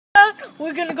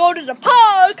We're gonna go to the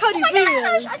park. How do you feel?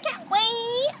 Gosh, I can't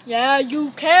wait. Yeah,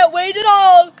 you can't wait at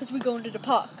all because we're going to the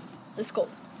park. Let's go.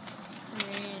 Gosh,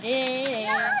 we're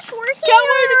here. Can't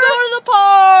wait to go to the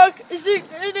park. Is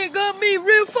it gonna be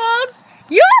real fun?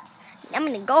 Yep. I'm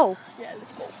gonna go. Yeah,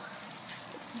 let's go.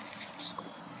 Just go.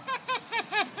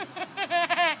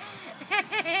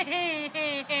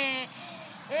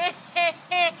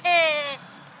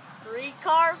 3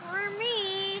 car for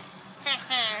me.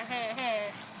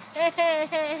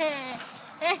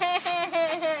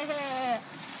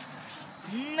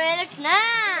 Man, it's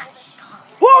nice.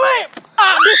 Hold it!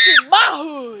 This is my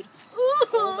hood.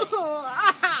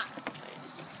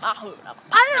 This is my hood.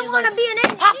 I don't want to be an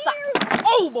engineer.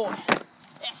 Oh boy,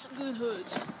 that's some good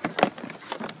hoods.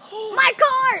 My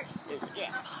car. There's a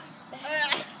jackpot.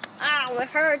 Ow, it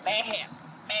hurts.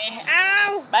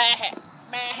 Ow!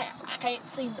 I can't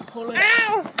seem to pull it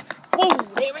out. Ow. Whoa,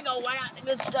 there we go. I got the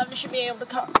good stuff. I should be able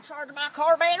to charge my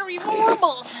car battery for a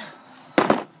month.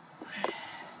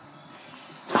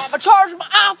 I'm gonna charge my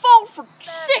iPhone for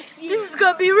 6 years. This is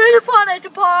gonna be really fun at the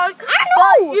park. I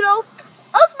know. But, you know,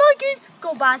 us monkeys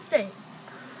go by saying.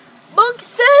 Monkey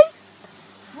say,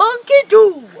 monkey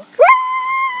do.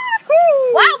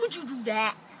 Why would you do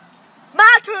that?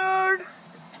 My turn.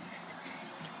 Just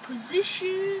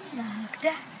position like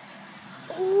that.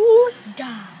 Oh,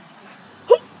 die.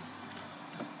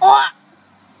 Oh,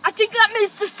 I think I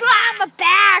missed the slime in my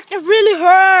back. It really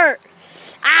hurt.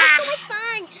 That's so much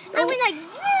fun. I mean, like,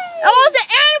 That wasn't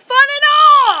any fun at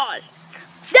all.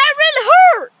 That really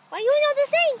hurt. well, you know the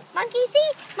saying. Monkey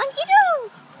see, monkey do.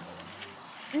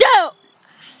 No.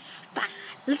 Fine.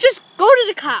 Let's just go to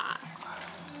the car.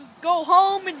 Go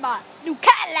home in my new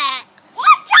Cadillac.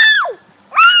 Watch out!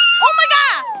 Oh my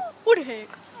God. What the heck?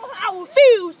 How it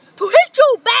feels to hit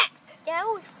your back. That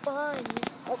was fun.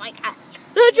 Oh my God.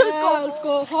 Let's just go. Let's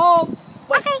go home.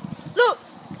 Wait. Okay. Look.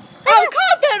 Our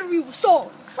car battery was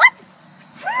stolen. What?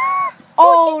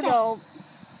 Oh no.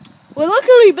 Well,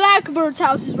 luckily Blackbird's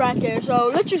house is right there,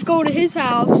 so let's just go to his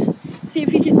house, see if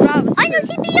he can drive us. I know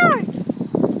CPR.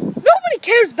 Nobody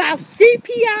cares about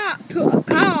CPR to a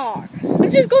car.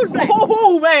 Let's just go to Blackbird.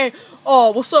 Oh man,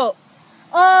 what's up?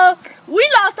 We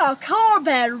lost our car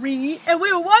battery, and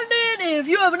we were wondering if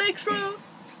you have an extra.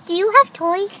 Do you have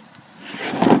toys?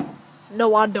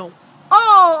 No, I don't.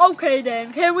 Oh, okay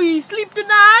then. Can we sleep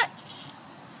tonight?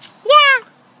 Yeah.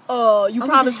 You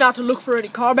promise not to look for any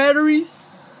car batteries?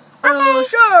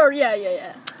 Sure.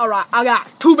 Yeah. Alright, I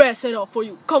got 2 beds set up for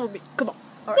you. Come with me, come on.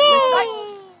 Alright,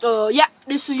 let's go. Yeah,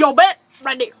 this is your bed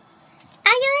right there. Are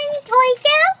there any toys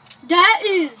there? That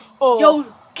is Oh. your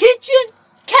kitchen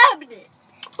cabinet.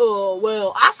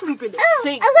 Well, I sleep in the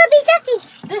sink. I will be ducky.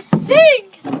 The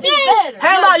sink is better.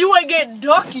 Hell no, you ain't getting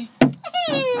ducky.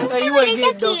 Hey, you ain't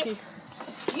getting ducky.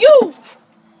 You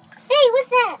Hey, what's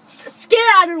that? get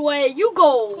out of the way. You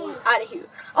go out of here.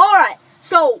 Alright,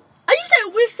 so are you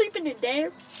saying we're sleeping in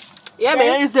there? Yeah,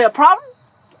 man, is there a problem?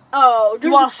 Oh,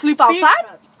 You want to sleep outside?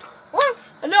 What?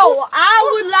 No, I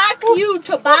would like you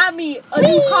to buy me a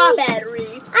new car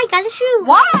battery. I got a shoe.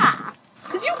 Why?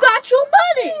 Because you got your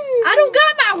money. I don't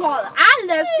got my wallet. I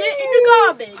left it in the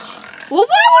garbage. Well,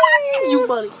 why would I give you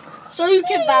money? So you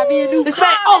can buy me a new Listen,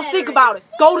 car man, oh, battery. think about it.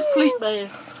 Go to sleep, man.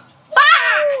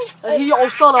 Bye! He your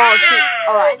son all shit.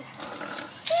 Alright.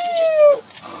 Just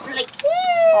sleep.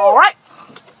 Alright.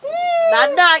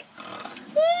 Night night.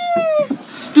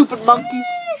 Stupid monkeys.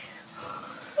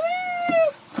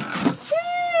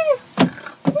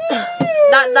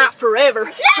 Not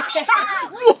forever.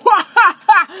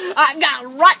 I got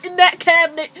right in that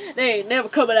cabinet. They ain't never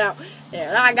coming out.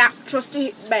 And I got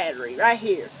trusty battery right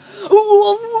here.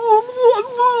 Right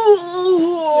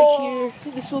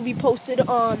here. This will be posted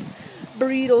on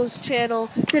Burrito's channel.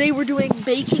 Today we're doing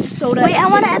baking soda. Wait, I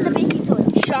want to add the baking soda.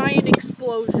 Giant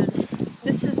explosion.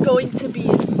 This is going to be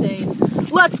insane.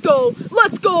 Let's go!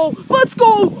 Let's go! Let's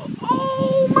go!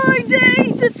 Oh my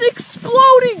days! It's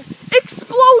exploding!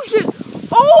 Explosion!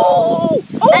 Oh!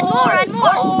 Oh! And more, and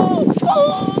more. Oh!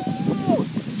 Oh!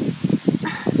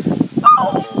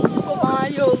 Oh! Super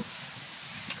Mario.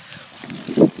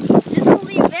 This will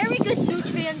leave very good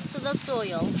nutrients to the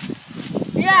soil.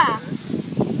 Yeah.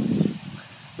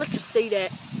 Let's just say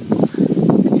that.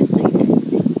 Let's just say that.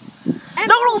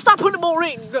 No, stop putting more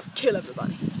in. You're gonna kill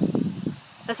everybody.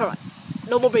 That's alright.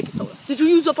 No more baking soda. Did you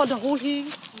use up on the whole thing?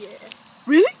 Yeah.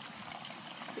 Really?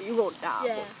 You won't die.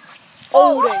 Yeah.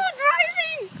 Oh, then.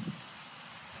 driving!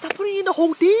 Stop putting in the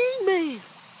whole thing, man.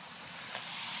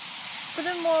 Put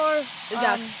in more. You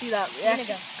guys see that reaction?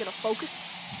 vinegar. Gonna focus.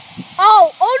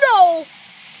 Oh no!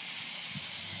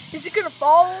 Is it gonna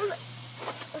fall?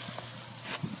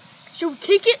 Should we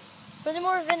kick it? Put in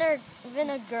more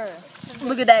vinegar.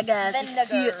 Look at that, guys. You Vinegar.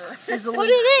 see it sizzling. Put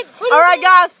it in. All right,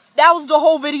 guys. That was the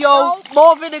whole video.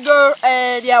 More vinegar,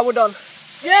 and yeah, we're done.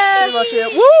 Yeah. Pretty much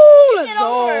it. Woo! Let's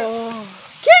go.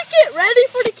 Kick it. Ready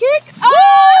for the kick?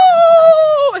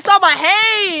 Oh! It's on my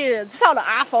hands. It's on the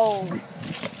iPhone.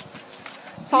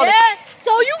 It's on Yeah.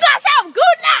 So you guys have a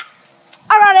good night.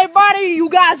 All right, everybody. You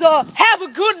guys have a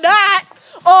good night.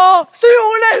 See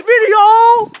you in the next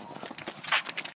video.